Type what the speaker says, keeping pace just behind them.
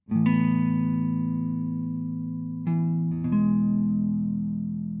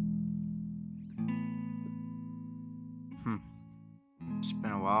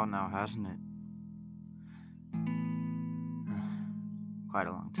while now, hasn't it? Quite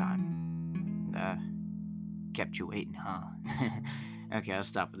a long time. Kept you waiting, huh? Okay, I'll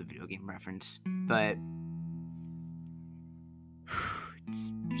stop with the video game reference. But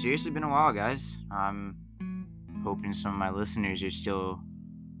it's seriously been a while, guys. I'm hoping some of my listeners are still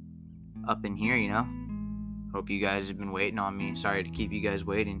up in here, Hope you guys have been waiting on me. Sorry to keep you guys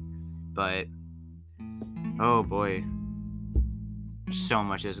waiting. But, oh boy, so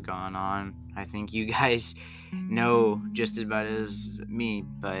much has gone on. I think you guys know just as bad as me,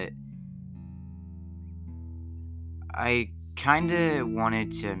 but I kind of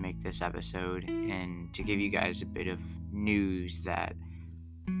wanted to make this episode and to give you guys a bit of news that,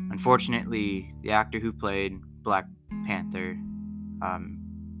 unfortunately, the actor who played Black Panther,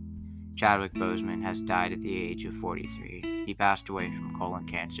 Chadwick Boseman, has died at the age of 43. He passed away from colon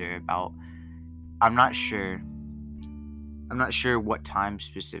cancer I'm not sure what time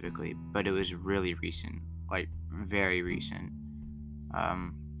specifically, but it was really recent, like very recent. I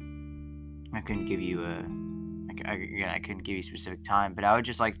couldn't give you I couldn't give you a specific time, but I would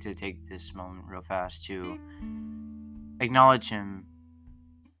just like to take this moment real fast to acknowledge him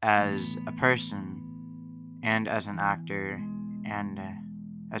as a person and as an actor and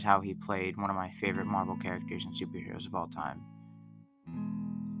as how he played one of my favorite Marvel characters and superheroes of all time.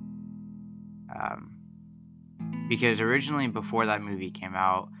 Because originally, before that movie came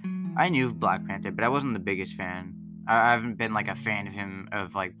out, I knew of Black Panther, but I wasn't the biggest fan. I haven't been like a fan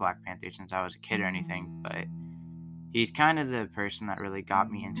of like Black Panther since I was a kid or anything, but he's kind of the person that really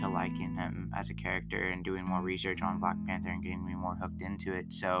got me into liking him as a character and doing more research on Black Panther and getting me more hooked into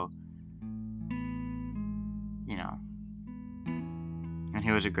it. So, and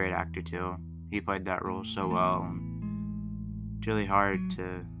he was a great actor too. He played that role so well, and it's really hard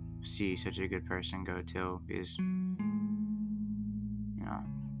to see such a good person go too, because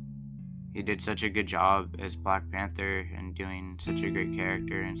he did such a good job as Black Panther and doing such a great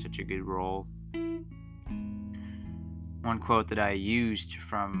character and such a good role. One quote that I used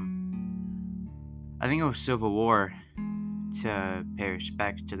from, I think it was Civil War, to pay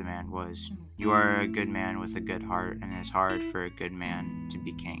respect to the man was, "You are a good man with a good heart, and it is hard for a good man to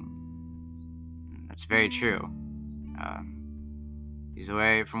be king." And that's very true. He's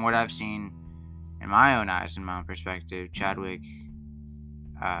away from what I've seen in my own eyes, in my own perspective. Chadwick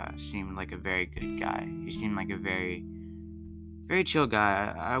seemed like a very good guy. He seemed like a very, very chill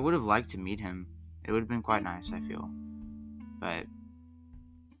guy. I would have liked to meet him. It would have been quite nice, I feel. But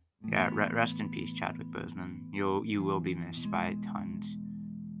yeah, rest in peace, Chadwick Boseman. You will be missed by tons.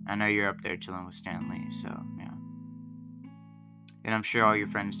 I know you're up there chilling with Stan Lee, so yeah. And I'm sure all your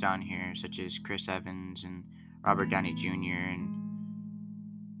friends down here, such as Chris Evans and Robert Downey Jr. and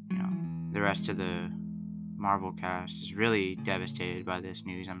the rest of the Marvel cast, is really devastated by this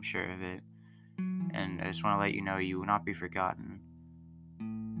news. I'm sure of it, and I just want to let you know you will not be forgotten.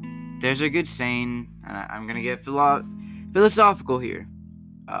 There's a good saying, and I'm gonna get philosophical here.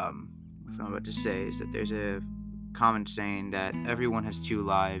 What I'm about to say is that there's a common saying that everyone has two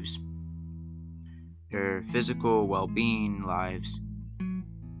lives: their physical well-being lives,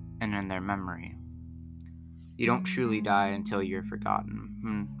 and then their memory. You don't truly die until you're forgotten.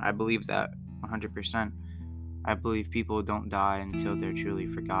 I believe that 100%. I believe people don't die until they're truly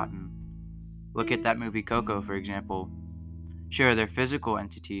forgotten. Look at that movie Coco, for example. Sure, their physical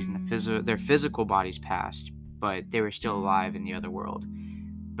entities and their physical bodies passed, but they were still alive in the other world.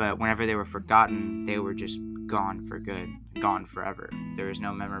 But whenever they were forgotten, they were just gone for good, gone forever. There was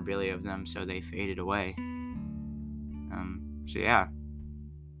no memorabilia of them, so they faded away. So yeah,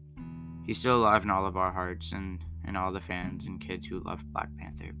 he's still alive in all of our hearts and all the fans and kids who love Black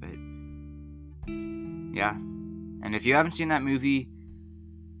Panther. But yeah, and if you haven't seen that movie,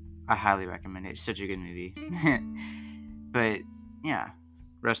 I highly recommend it. It's such a good movie. But yeah,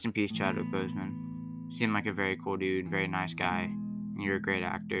 rest in peace, Chadwick Boseman. Seemed like a very cool dude, very nice guy, and you're a great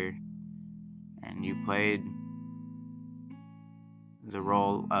actor, and you played the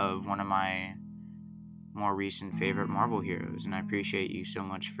role of one of my more recent favorite Marvel heroes, and I appreciate you so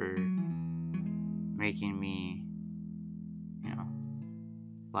much for making me,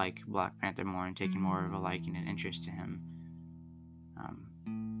 like Black Panther more and taking more of a liking and interest to him.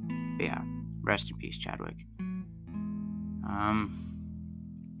 But yeah, rest in peace, Chadwick.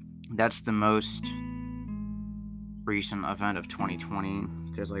 That's the most recent event of 2020.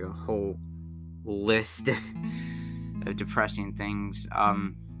 There's like a whole list of depressing things.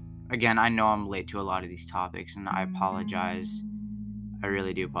 Again, I know I'm late to a lot of these topics, and I apologize. I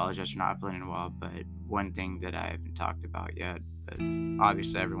really do apologize for not uploading in a while, but one thing that I haven't talked about yet, but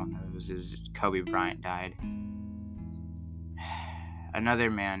obviously everyone knows, is Kobe Bryant died. another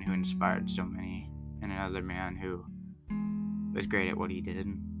man who inspired so many, and another man who was great at what he did.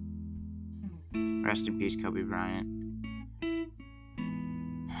 Rest in peace, Kobe Bryant.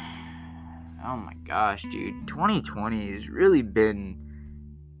 Oh my gosh, dude. 2020 has really been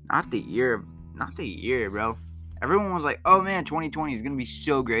not the year, bro. Everyone was like, oh man, 2020 is going to be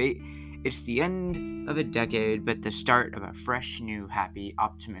so great. It's the end of a decade, but the start of a fresh, new, happy,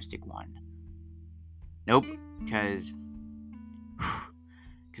 optimistic one. Nope, because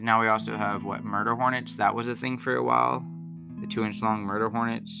now we also have, murder hornets? That was a thing for a while. The 2-inch long murder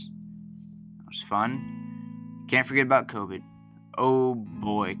hornets. That was fun. Can't forget about COVID. Oh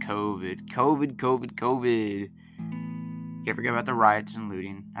boy, COVID. Can't forget about the riots and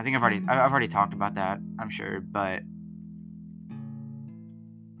looting. I think I've already talked about that, I'm sure, but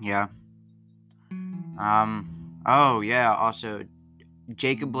yeah. Oh yeah, also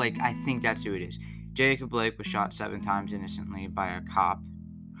Jacob Blake, I think that's who it is. Jacob Blake was shot 7 times innocently by a cop.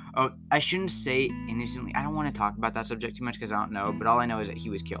 Oh, I shouldn't say innocently. I don't want to talk about that subject too much because I don't know, but all I know is that he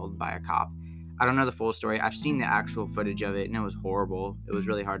was killed by a cop. I don't know the full story. I've seen the actual footage of it, and it was horrible. It was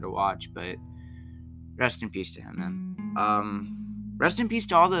really hard to watch, but rest in peace to him, man. Rest in peace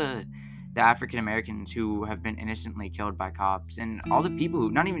to all the African Americans who have been innocently killed by cops, and all the people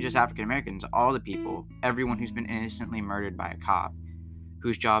who, not even just African Americans, all the people, everyone who's been innocently murdered by a cop,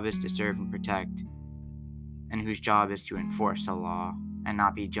 whose job is to serve and protect, and whose job is to enforce the law and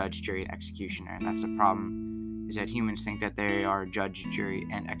not be judge, jury, and executioner. And that's the problem, is that humans think that they are judge, jury,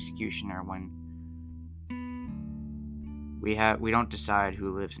 and executioner when we don't decide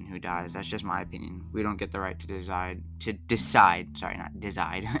who lives and who dies. That's just my opinion. We don't get the right to decide decide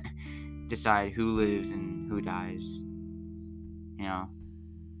who lives and who dies. You know,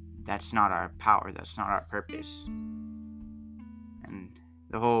 that's not our power. That's not our purpose. And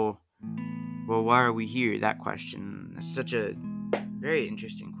the whole, well, why are we here? That question. That's such a very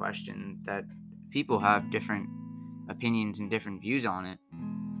interesting question that people have different opinions and different views on it.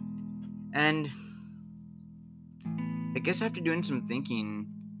 And I guess after doing some thinking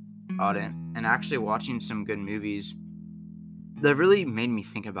on it and actually watching some good movies, that really made me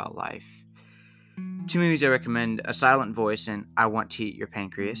think about life. 2 movies I recommend: A Silent Voice and I Want to Eat Your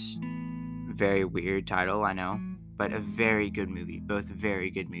Pancreas. Very weird title, I know, but a very good movie. Both very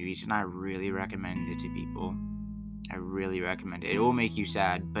good movies, and I really recommend it to people. I really recommend it. It will make you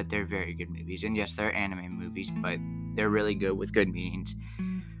sad, but they're very good movies. And yes, they're anime movies, but they're really good with good meanings.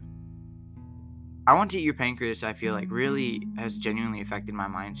 I Want to Eat Your Pancreas, I feel like, really has genuinely affected my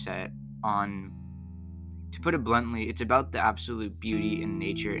mindset on, to put it bluntly, it's about the absolute beauty and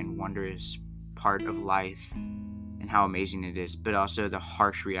nature and wondrous part of life and how amazing it is, but also the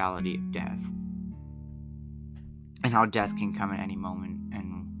harsh reality of death. And how death can come at any moment,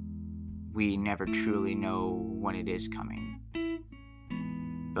 and we never truly know when it is coming.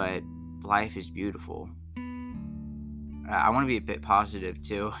 But life is beautiful. I want to be a bit positive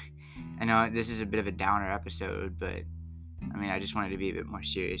too. I know this is a bit of a downer episode, but I mean, I just wanted to be a bit more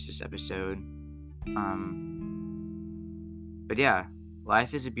serious this episode. But yeah,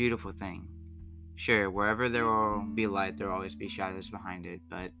 life is a beautiful thing. Sure, wherever there will be light, there will always be shadows behind it,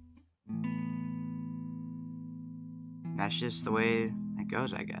 but that's just the way it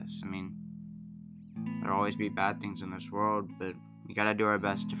goes, I guess. I mean, there'll always be bad things in this world, but we gotta do our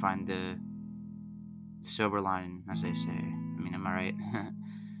best to find the silver line, as they say. I mean, am I right?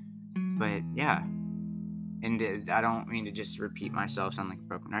 But yeah, and I don't mean to just repeat myself, sound like a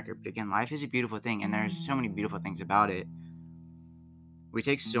broken record, but again, life is a beautiful thing, and there's so many beautiful things about it. We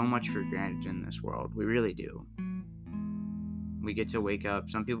take so much for granted in this world. We really do. We get to wake up.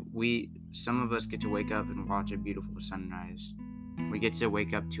 Some of us get to wake up and watch a beautiful sunrise. We get to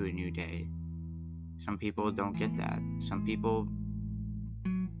wake up to a new day. Some people don't get that. Some people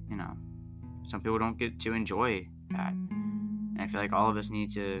don't get to enjoy that. And I feel like all of us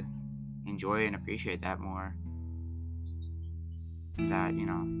need to enjoy and appreciate that more. That,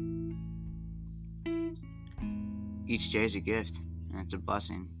 each day is a gift, and it's a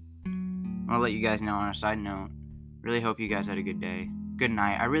blessing. I want to let you guys know, on a side note, really hope you guys had a good day. Good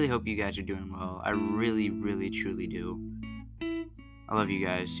night. I really hope you guys are doing well. I really, really, truly do. I love you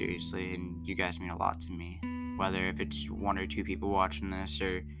guys, seriously, and you guys mean a lot to me. Whether if it's 1 or 2 people watching this,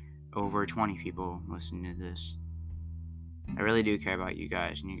 or over 20 people listening to this. I really do care about you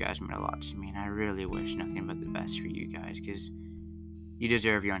guys, and you guys mean a lot to me, and I really wish nothing but the best for you guys, because you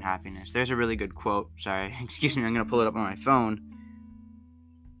deserve your own happiness. There's a really good quote. Sorry, excuse me, I'm going to pull it up on my phone.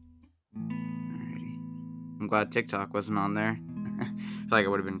 Alrighty. I'm glad TikTok wasn't on there. I feel like it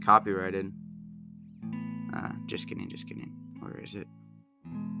would have been copyrighted. Just kidding. Where is it?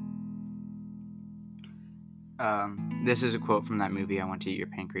 This is a quote from that movie, I Want to Eat Your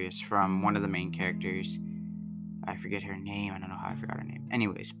Pancreas, from one of the main characters. I forget her name. I don't know how I forgot her name.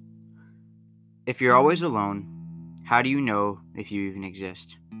 Anyways, if you're always alone, how do you know if you even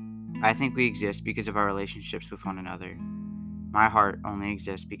exist? I think we exist because of our relationships with one another. My heart only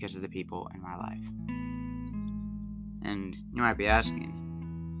exists because of the people in my life. And you might be asking,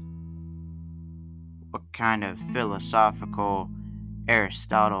 what kind of philosophical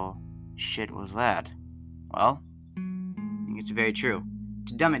Aristotle shit was that? Well, I think it's very true.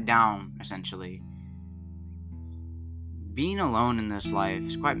 To dumb it down, essentially, being alone in this life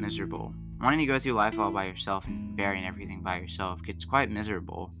is quite miserable. Wanting to go through life all by yourself and bearing everything by yourself gets quite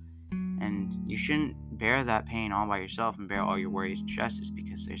miserable. And you shouldn't bear that pain all by yourself and bear all your worries and stresses,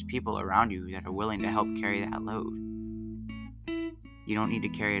 because there's people around you that are willing to help carry that load. You don't need to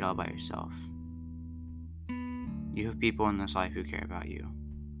carry it all by yourself. You have people in this life who care about you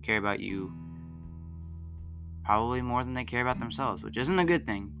probably more than they care about themselves, which isn't a good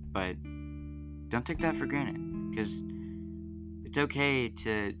thing, but don't take that for granted, because it's okay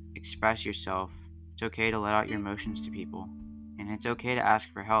to express yourself. It's okay to let out your emotions to people, and it's okay to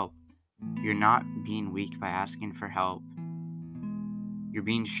ask for help. You're not being weak by asking for help. You're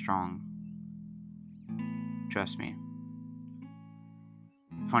being strong. Trust me.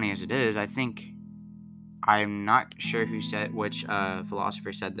 Funny as it is, I'm not sure which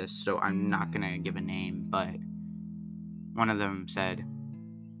philosopher said this, so I'm not gonna give a name, but one of them said,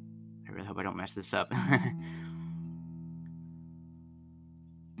 I really hope I don't mess this up.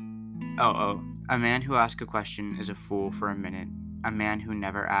 A man who asks a question is a fool for a minute. A man who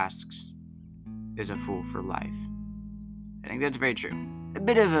never asks is a fool for life. I think that's very true. A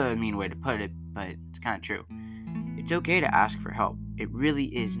bit of a mean way to put it, but it's kind of true. It's okay to ask for help. It really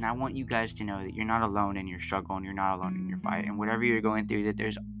is. And I want you guys to know that you're not alone in your struggle, and you're not alone in your fight. And whatever you're going through, that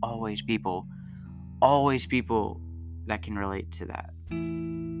there's always people that can relate to that.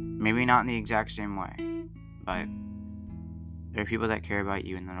 Maybe not in the exact same way, but there are people that care about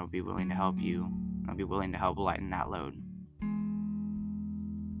you and that'll be willing to help you. They'll be willing to help lighten that load.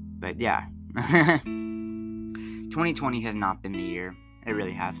 But yeah. 2020 has not been the year. It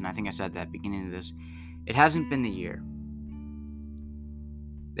really hasn't. I think I said that at the beginning of this. It hasn't been the year.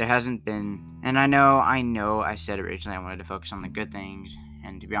 There hasn't been, and I know I said originally I wanted to focus on the good things,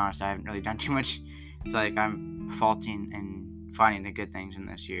 and to be honest, I haven't really done too much. It's like I'm faulting and finding the good things in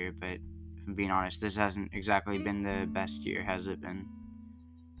this year, but if I'm being honest, this hasn't exactly been the best year, has it been?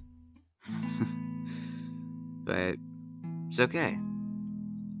 But it's okay.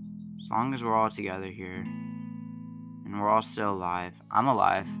 As long as we're all together here, and we're all still alive. I'm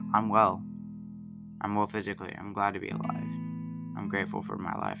alive. I'm well. I'm well physically. I'm glad to be alive. I'm grateful for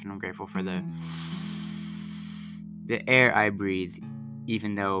my life, and I'm grateful for the air I breathe,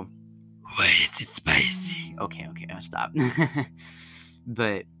 even though, why is it spicy? Okay, I'll stop.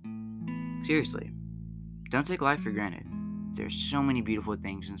 But seriously, don't take life for granted. There's so many beautiful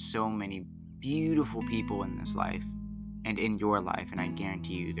things and so many beautiful people in this life and in your life, and I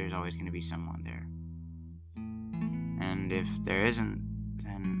guarantee you there's always going to be someone there. And if there isn't,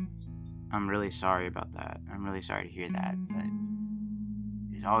 then I'm really sorry about that. I'm really sorry to hear that, but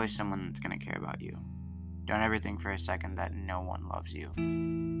there's always someone that's going to care about you. Don't ever think for a second that no one loves you,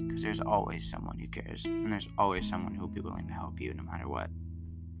 because there's always someone who cares, and there's always someone who will be willing to help you no matter what.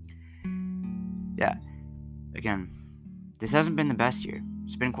 Yeah, again, this hasn't been the best year.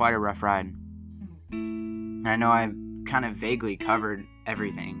 It's been quite a rough ride. And I know I've kind of vaguely covered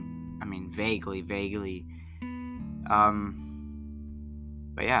everything. I mean, vaguely.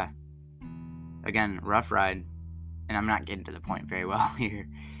 But yeah, again, rough ride, and I'm not getting to the point very well here.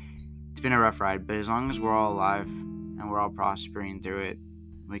 It's been a rough ride, but as long as we're all alive and we're all prospering through it,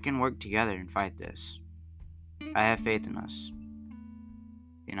 we can work together and fight this. I have faith in us.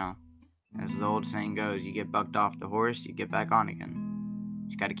 You know, as the old saying goes, you get bucked off the horse, you get back on again. You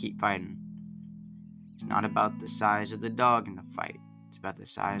just gotta keep fighting. It's not about the size of the dog in the fight. It's about the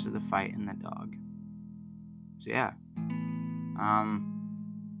size of the fight in the dog. So yeah.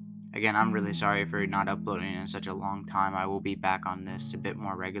 Again, I'm really sorry for not uploading in such a long time. I will be back on this a bit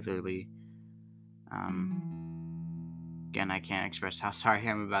more regularly. Again, I can't express how sorry I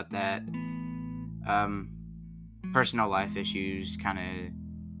am about that. Personal life issues is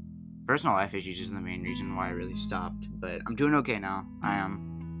the main reason why I really stopped. But I'm doing okay now. I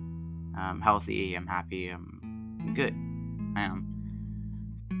am. I'm healthy. I'm happy. I'm good. I am.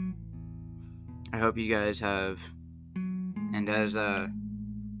 I hope you guys have. And as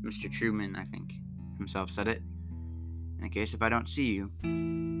Mr. Truman, I think, himself said it, in case if I don't see you,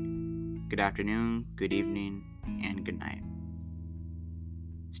 good afternoon, good evening, and good night.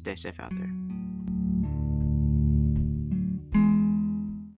 Stay safe out there.